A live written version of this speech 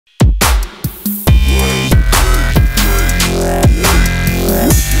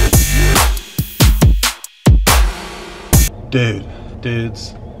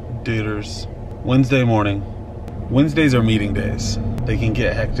Dudes, duders. Wednesday morning. Wednesdays are meeting days. They can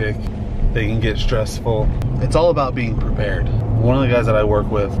get hectic. They can get stressful. It's all about being prepared. One of the guys that I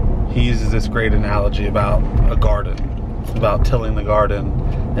work with, he uses this great analogy about a garden, about tilling the garden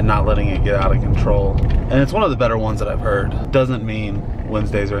and not letting it get out of control. And it's one of the better ones that I've heard. Doesn't mean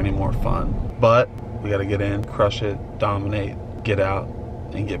Wednesdays are any more fun, but we gotta get in, crush it, dominate, get out,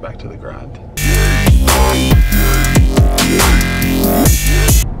 and get back to the grind.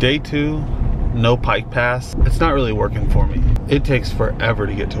 Day 2, no Pike Pass. It's not really working for me. It takes forever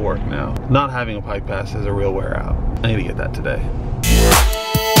to get to work now. Not having a Pike Pass is a real wear out. I need to get that today.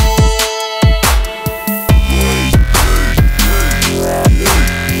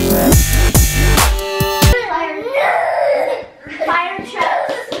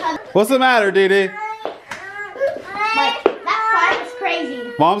 What's the matter, Dee? Like, that fire is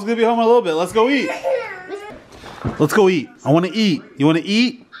crazy. Mom's gonna be home in a little bit. Let's go eat. Let's go eat. I wanna eat. You wanna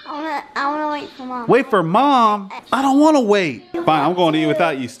eat? I wanna wait for Mom. Wait for Mom? I don't wanna wait. Fine, I'm going to eat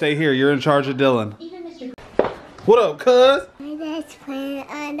without you. Stay here. You're in charge of Dylan. What up, cuz? Let's play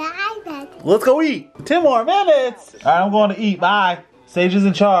on the iPad. Let's go eat. 10 more minutes. All right, I'm going to eat. Bye. Sage is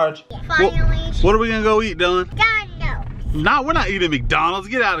in charge. Finally. What are we gonna go eat, Dylan? McDonald's. No, we're not eating McDonald's.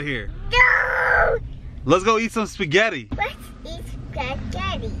 Get out of here. No. Let's go eat some spaghetti. Let's eat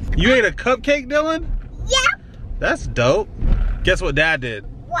spaghetti. You ate a cupcake, Dylan? Yep. That's dope. Guess what Dad did?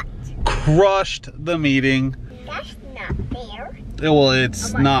 What? Crushed the meeting. That's not fair. Well,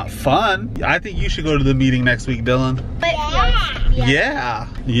 it's not fun. I think you should go to the meeting next week, Dylan. But Yeah.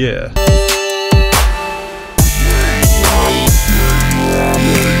 Yeah.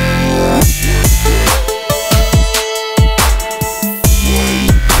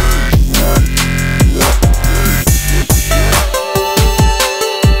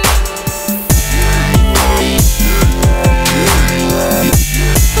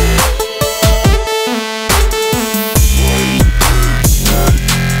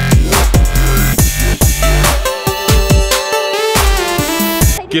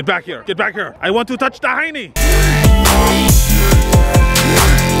 Get back here. Get back here. I want to touch the hiney.